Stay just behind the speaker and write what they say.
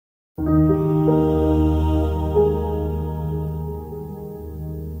So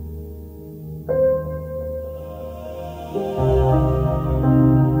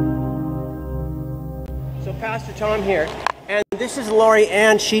Pastor Tom here, and this is Laurie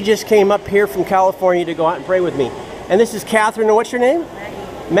Ann. She just came up here from California to go out and pray with me. And this is Catherine, and what's your name?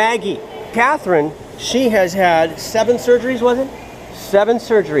 Maggie. Catherine, she has had 7 surgeries, was it? 7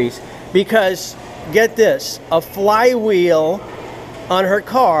 surgeries, because, get this, a flywheel on her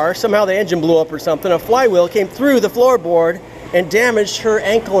car, somehow the engine blew up or something, a flywheel came through the floorboard and damaged her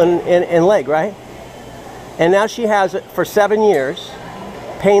ankle and leg, right? And now she has it for 7 years,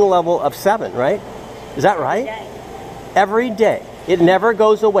 pain level of 7, right? Is that right? Every day. It never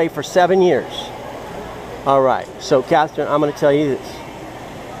goes away for 7 years. All right, so Catherine, I'm going to tell you this.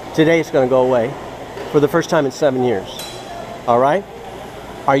 Today it's going to go away for the first time in 7 years. All right?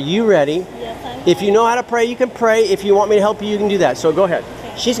 Are you ready? Yes, I'm If you know how to pray, you can pray. If you want me to help you, you can do that. So go ahead.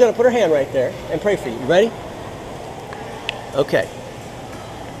 Okay. She's going to put her hand right there and pray for you. You ready? Okay.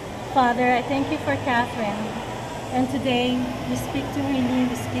 Father, I thank you for Catherine. And today, we speak to her knee,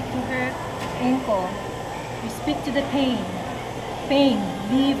 we speak to her ankle. We speak to the pain. Pain,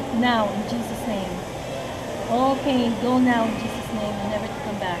 leave now in Jesus' name. All pain, go now in Jesus' name and never to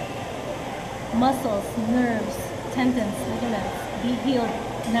come back. Muscles, nerves, tendons, ligaments, be healed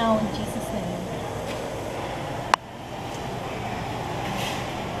now in Jesus' name.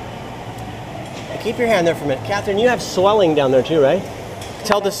 Keep your hand there for a minute. Catherine, you have swelling down there too, right?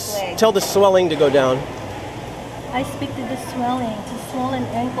 Tell the swelling to go down. I speak to the swelling, to swollen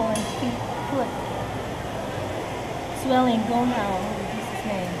ankle and foot. Swelling, go now in Jesus'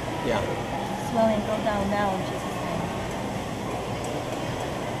 name. Yeah. Swelling, go down now in Jesus'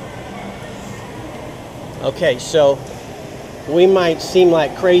 name. Okay, so we might seem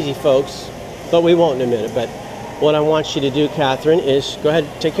like crazy folks, but we won't in a minute. But what I want you to do, Catherine, is go ahead,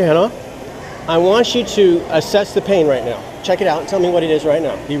 take your hand off. I want you to assess the pain right now. Check it out and tell me what it is right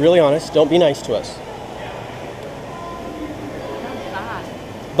now. Be really honest. Don't be nice to us.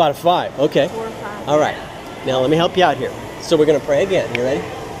 About a 5. Okay. 4 or 5. All right. Now let me help you out here. So we're going to pray again. You ready?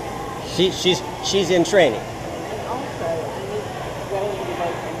 She's in training.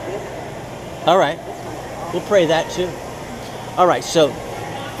 All right. We'll pray that too. All right. So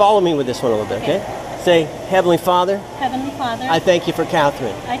follow me with this one a little bit, okay? Say, Heavenly Father. Heavenly Father. I thank you for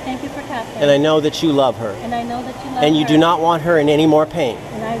Catherine. I thank you for Catherine. And I know that you love her. And I know that you love her. And you do not want her in any more pain.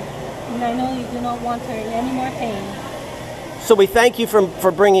 And I know you do not want her in any more pain. So we thank you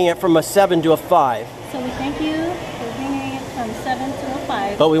for bringing it from a 7 to a 5. So we thank you for bringing it from 7 to a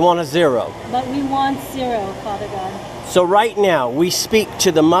 5. But we want a 0. But we want 0, Father God. So right now, we speak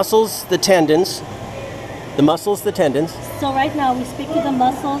to the muscles, the tendons. The muscles, the tendons. So right now, we speak to the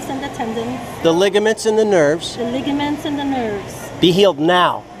muscles and the tendons. The ligaments and the nerves. The ligaments and the nerves. Be healed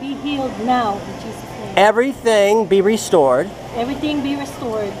now. Be healed now in Jesus' name. Everything be restored. Everything be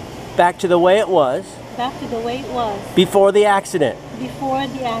restored. Back to the way it was. Back to the way it was. Before the accident. Before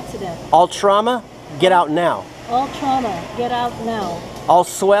the accident. All trauma, get out now. All trauma, get out now. All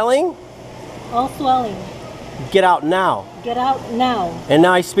swelling. All swelling. Get out now. Get out now. And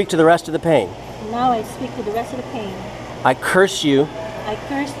now I speak to the rest of the pain. Now I speak to the rest of the pain. I curse you. I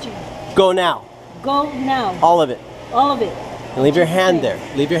cursed you. Go now. Go now. All of it. All of it. And leave your hand there.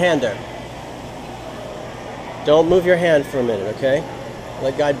 Leave your hand there. Don't move your hand for a minute, okay?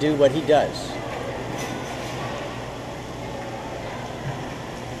 Let God do what He does.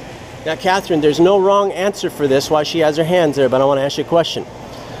 Now, Catherine, there's no wrong answer for this while she has her hands there, but I want to ask you a question.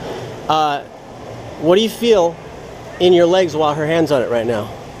 What do you feel in your legs while her hand's on it right now?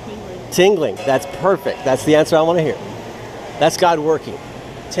 Tingling. That's perfect. That's the answer I want to hear. That's God working.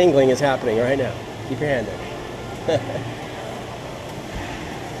 Tingling is happening right now. Keep your hand there.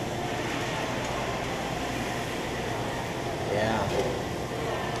 Yeah.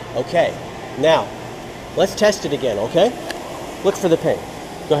 Okay. Now, let's test it again, okay? Look for the pain.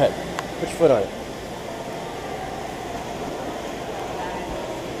 Go ahead. Put your foot on it.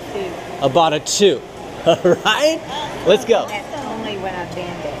 2. About a 2. All right? Let's go. That's only when I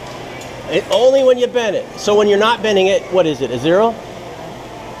bend it. Only when you bend it. So when you're not bending it, what is it, a 0?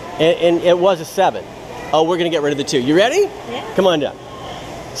 And it was a 7. Oh, we're going to get rid of the 2. You ready? Yeah. Come on down.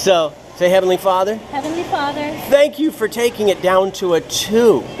 So, say, Heavenly Father. Heavenly Father. Thank you for taking it down to a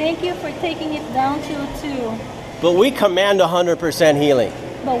 2. Thank you for taking it down to a 2. But we command 100% healing.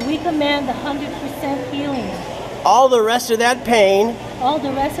 But we command 100% healing. All the rest of that pain. All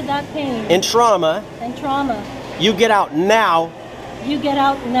the rest of that pain. And trauma. And trauma. You get out now. You get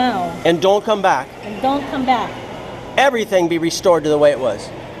out now. And don't come back. And don't come back. Everything be restored to the way it was.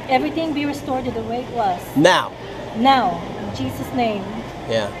 Everything be restored to the way it was. Now. Now. In Jesus' name.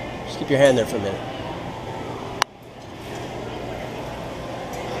 Yeah. Just keep your hand there for a minute.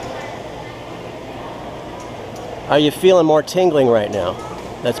 Are you feeling more tingling right now?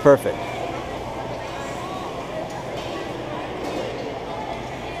 That's perfect.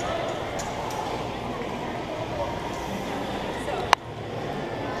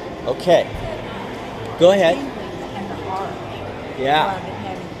 Okay. Go ahead. Yeah.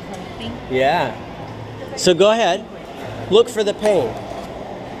 Yeah. So go ahead. Look for the pain.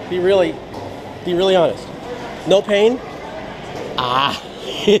 Be really honest. No pain? Ah,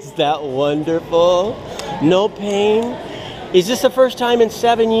 is that wonderful? No pain? Is this the first time in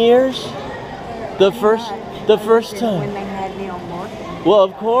 7 years? The first time. When they had me on morphine. Well,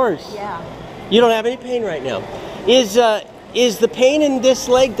 of course. Yeah. You don't have any pain right now. Is the pain in this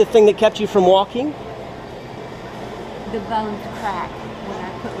leg the thing that kept you from walking? The bones cracked when I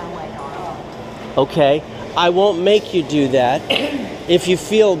put my weight on. Okay. I won't make you do that. If you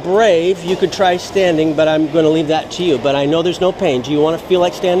feel brave, you could try standing, but I'm going to leave that to you. But I know there's no pain. Do you want to feel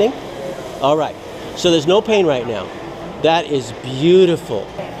like standing? All right. So there's no pain right now. That is beautiful.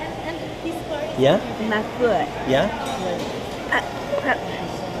 And this part? Yeah? My foot Yeah? was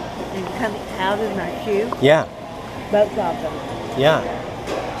and coming out of my shoe. Yeah. Both of them. Yeah.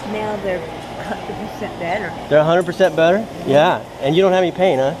 Now they're 100% better. They're 100% better? Yeah. And you don't have any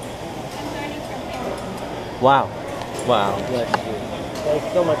pain, huh? Wow. Wow. Bless you.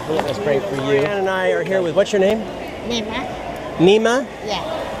 Thanks so much for letting us pray for you. Ann and I are here with, what's your name? Nima? Nima?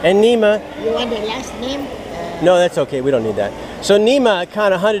 Yeah. And Nima, You want the last name? no, that's okay. We don't need that. So Nima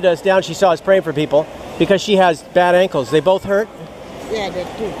kind of hunted us down. She saw us praying for people because she has bad ankles. They both hurt? Yeah, the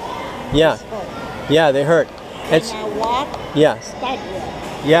two. Yeah. Yeah, they hurt. When It's, I walk, yeah. start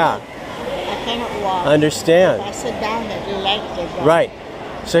with. Yeah. I cannot walk. Understand. If I sit down, the legs are gone. Right.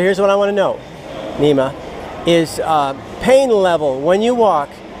 So here's what I want to know, Nima, is pain level when you walk.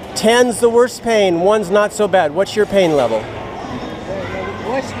 10's the worst pain, 1's not so bad. What's your pain level?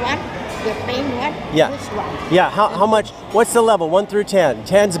 Worst one? The pain one? Yeah. This one. Yeah, how much, what's the level, 1 through 10?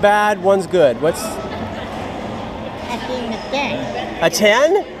 10's bad, 1's good. What's I think a 10. a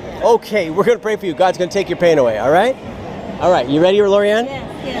 10? Okay, we're going to pray for you. God's going to take your pain away, all right? All right, you ready, Laurie Ann? Yes,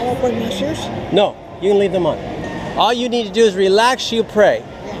 I yes. open my shoes. No, you can leave them on. All you need to do is relax, you pray.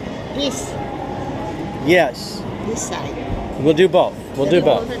 Yeah. This Yes, this side. we'll do both. We'll do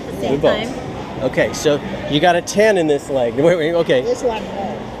both. Both at the Do same both. time. Okay, so you got a 10 in this leg. Wait, okay. This one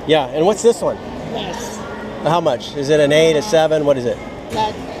more. Yeah, and what's this one? Yes. How much? Is it an 8, a 7? What is it?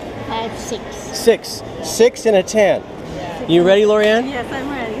 Like 5, 6. 6. 6 and a 10. Yeah. You ready, Laurie Ann? Yes, I'm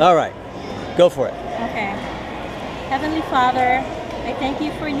ready. All right, go for it. Okay. Heavenly Father, I thank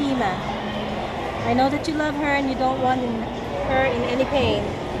you for Nima. I know that you love her and you don't want her in any pain.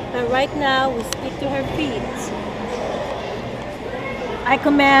 But right now, we speak to her feet. I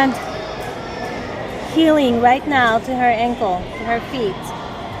command healing right now to her ankle, to her feet.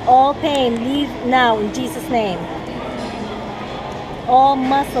 All pain, leave now in Jesus' name. All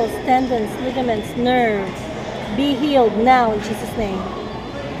muscles, tendons, ligaments, nerves, be healed now in Jesus' name.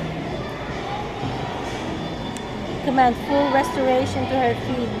 Command full restoration to her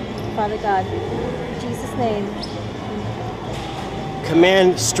feet, Father God. In Jesus' name.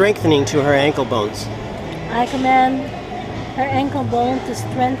 Command strengthening to her ankle bones I command her ankle bone to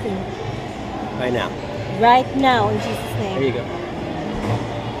strengthen right now. right now in Jesus' There name. you go.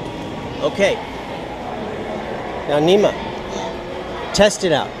 Okay. Now, Nima, test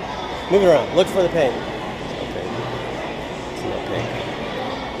it out. Move it around. Look for the pain. Okay. It's no pain.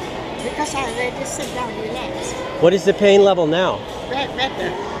 Because I already sit down, relax. What is the pain level now?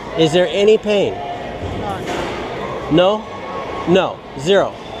 Better. Is there any pain? No, No? No.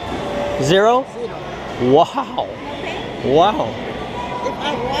 0. 0? 0. Wow. Wow. If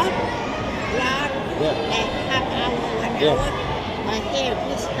I walk long, Yeah. like half hour, 1 Yeah. hour, my hair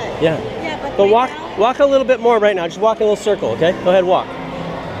just hurt. Yeah. Yeah, but But right now, walk a little bit more right now. Just walk in a little circle, okay? Go ahead, walk.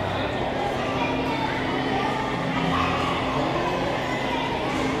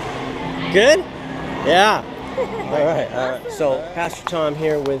 Good? Yeah. All right, all right. So, Pastor Tom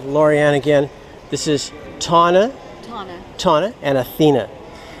here with Laurie Ann again. This is Tana and Athena.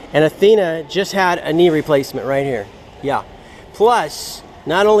 And Athena just had a knee replacement right here. Yeah. Plus,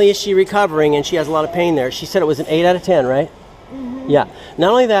 not only is she recovering and she has a lot of pain there, she said it was an 8 out of 10, right? Mm-hmm. Yeah.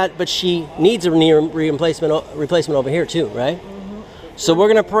 Not only that, but she needs a knee replacement over here too, right? Mm-hmm. So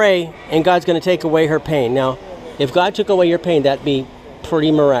we're going to pray and God's going to take away her pain. Now, if God took away your pain, that'd be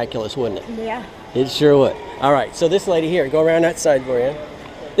pretty miraculous, wouldn't it? yeah. It sure would. All right, so this lady here, go around that side, Laurie Ann.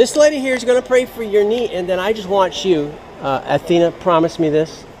 This lady here is going to pray for your knee, and then I just want you, Athena, promise me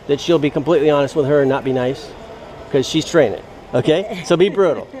this, that she'll be completely honest with her and not be nice, because she's training. Okay? So be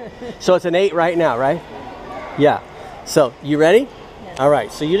brutal. So it's an 8 right now, right? Yeah. So, you ready? Yes. All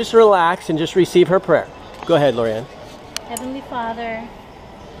right. So you just relax and just receive her prayer. Go ahead, Laurie Ann. Heavenly Father,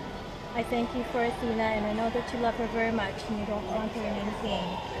 I thank you for Athena, and I know that you love her very much and you don't want her in any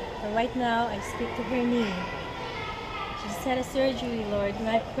pain. But right now, I speak to her knee. She just had a surgery, Lord, and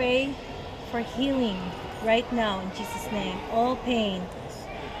I pray for healing right now in Jesus' name. All pain,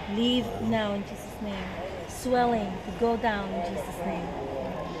 leave now in Jesus' name. Swelling to go down in Jesus' name.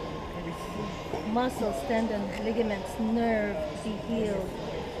 Muscles, tendons, ligaments, nerve be healed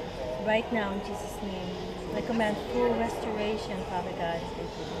right now in Jesus' name. I command full restoration, Father God.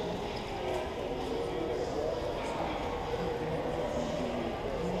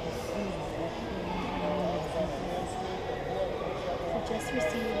 So just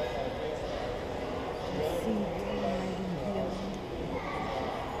receive.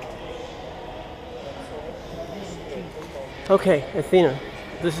 Okay, Athena,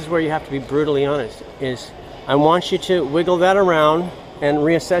 this is where you have to be brutally honest. I want you to wiggle that around and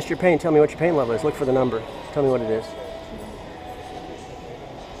reassess your pain. Tell me what your pain level is. Look for the number. Tell me what it is.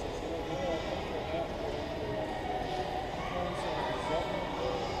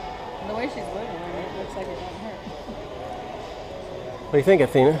 The way she's wiggling it looks like it won't hurt. What do you think,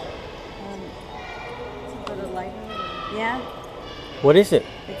 Athena? It's a little lighter. Yeah, What is it?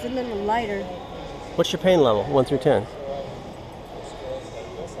 it's a little lighter. What's your pain level, 1 through 10?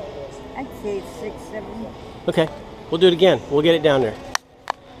 I'd say it's 6, 7. Okay, we'll do it again. We'll get it down there.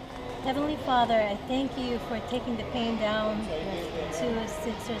 Heavenly Father, I thank you for taking the pain down to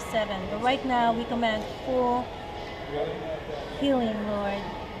 6 or 7. But right now, we command full healing, Lord.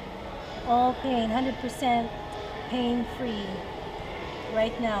 All pain, 100% pain-free.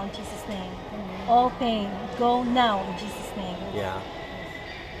 Right now, in Jesus' name. All pain, go now in Jesus' name. Yeah.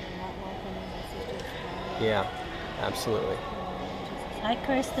 Yeah, absolutely. I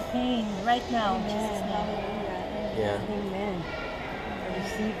curse the pain right now in Jesus' name. Yeah. Amen. I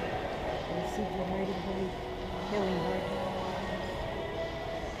receive your mighty healing, Lord.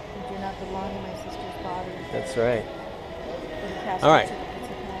 You do not belong to my sister's body. That's right. Cast All right. it to the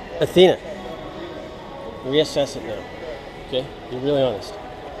pits of hell. Athena, reassess it now. Okay? Be really honest.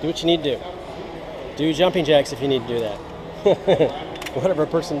 Do what you need to do. Do jumping jacks if you need to do that. Whatever a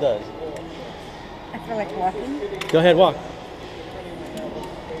person does. I feel like walking. Go ahead, walk.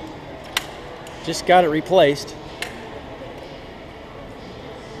 Just got it replaced.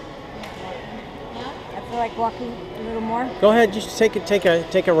 I feel like walking a little more. Go ahead, just take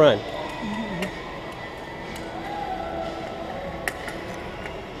a run.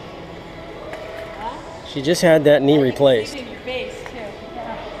 She just had that knee replaced. Oh,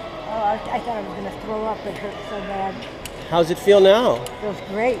 I thought I was going to throw up. It hurt so bad. How's it feel now? Feels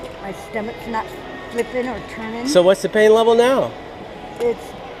great. My stomach's not flipping or turning. So what's the pain level now?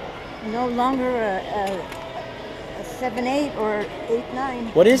 It's no longer a 7-8 or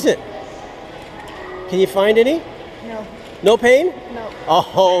 8-9. What is it? Can you find any? No, No pain? no.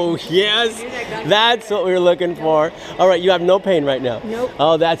 Oh, yes. That's what we were looking for. All right, you have no pain right now. Nope.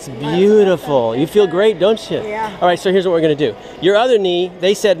 Oh, that's beautiful. You feel great, don't you? Yeah. All right, so here's what we're going to do. Your other knee,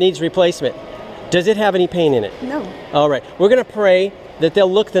 they said needs replacement. Does it have any pain in it? No. All right. We're going to pray that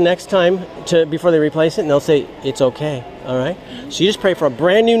they'll look the next time before they replace it, and they'll say, it's okay. All right? So you just pray for a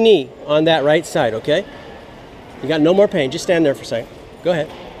brand new knee on that right side, okay? You got no more pain. Just stand there for a second. Go ahead.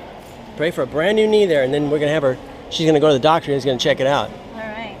 Pray for a brand new knee there, and then we're going to have her, she's going to go to the doctor and he's going to check it out. All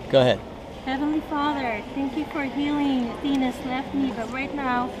right. Go ahead. Heavenly Father, thank you for healing Athena's left knee, but right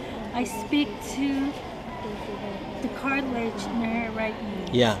now I speak to the cartilage in her right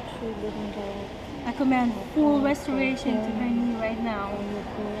knee. Yeah. I command full restoration to her knee right now.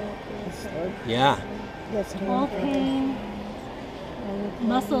 Yeah. All pain,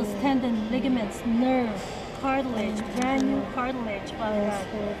 muscles, tendon, ligaments, nerve, cartilage, brand new cartilage, Father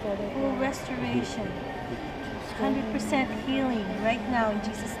God. Full restoration. 100% healing right now in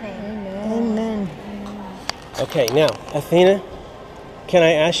Jesus' name. Amen. Okay, now, Athena, can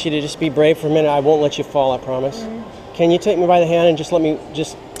I ask you to just be brave for a minute? I won't let you fall, I promise. Can you take me by the hand and just let me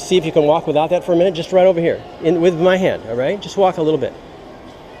just see if you can walk without that for a minute? Just right over here, with my hand, all right? Just walk a little bit.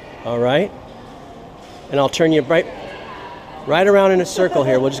 All right? And I'll turn you right around in a circle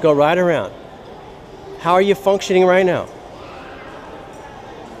here. We'll just go right around. How are you functioning right now?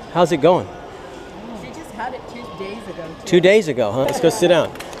 How's it going? She just had it 2 days ago. 2 days ago, huh? Let's go sit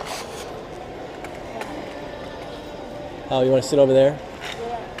down. Oh, you want to sit over there?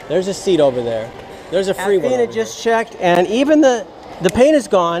 There's a seat over there. There's a free one. Athena just checked, and even the pain is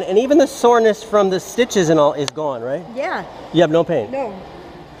gone, and even the soreness from the stitches and all is gone, right? Yeah. You have no pain? No.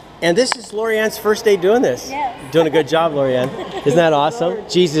 And this is Laurie Ann's first day doing this. Yes. Doing a good job, Laurie Ann. Isn't that awesome?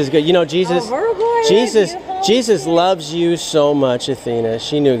 Jesus is good. You know, Jesus loves you so much, Athena.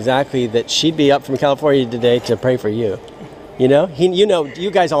 She knew exactly that she'd be up from California today to pray for you. You know, you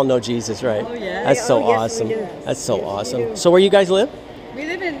guys all know Jesus, right? Oh, yeah. That's so Oh, yes, awesome. we do. That's so Yes, we awesome. do. So where you guys live? We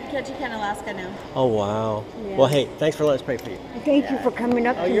live in Ketchikan, Alaska now. Oh, wow. Yeah. Well, hey, thanks for letting us pray for you. Thank you for coming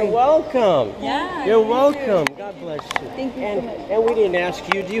up Oh, to you're me. welcome. Yeah. You're you welcome. too. God bless you. Thank you so much. And we didn't ask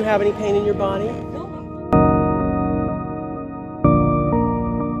you, do you have any pain in your body? No,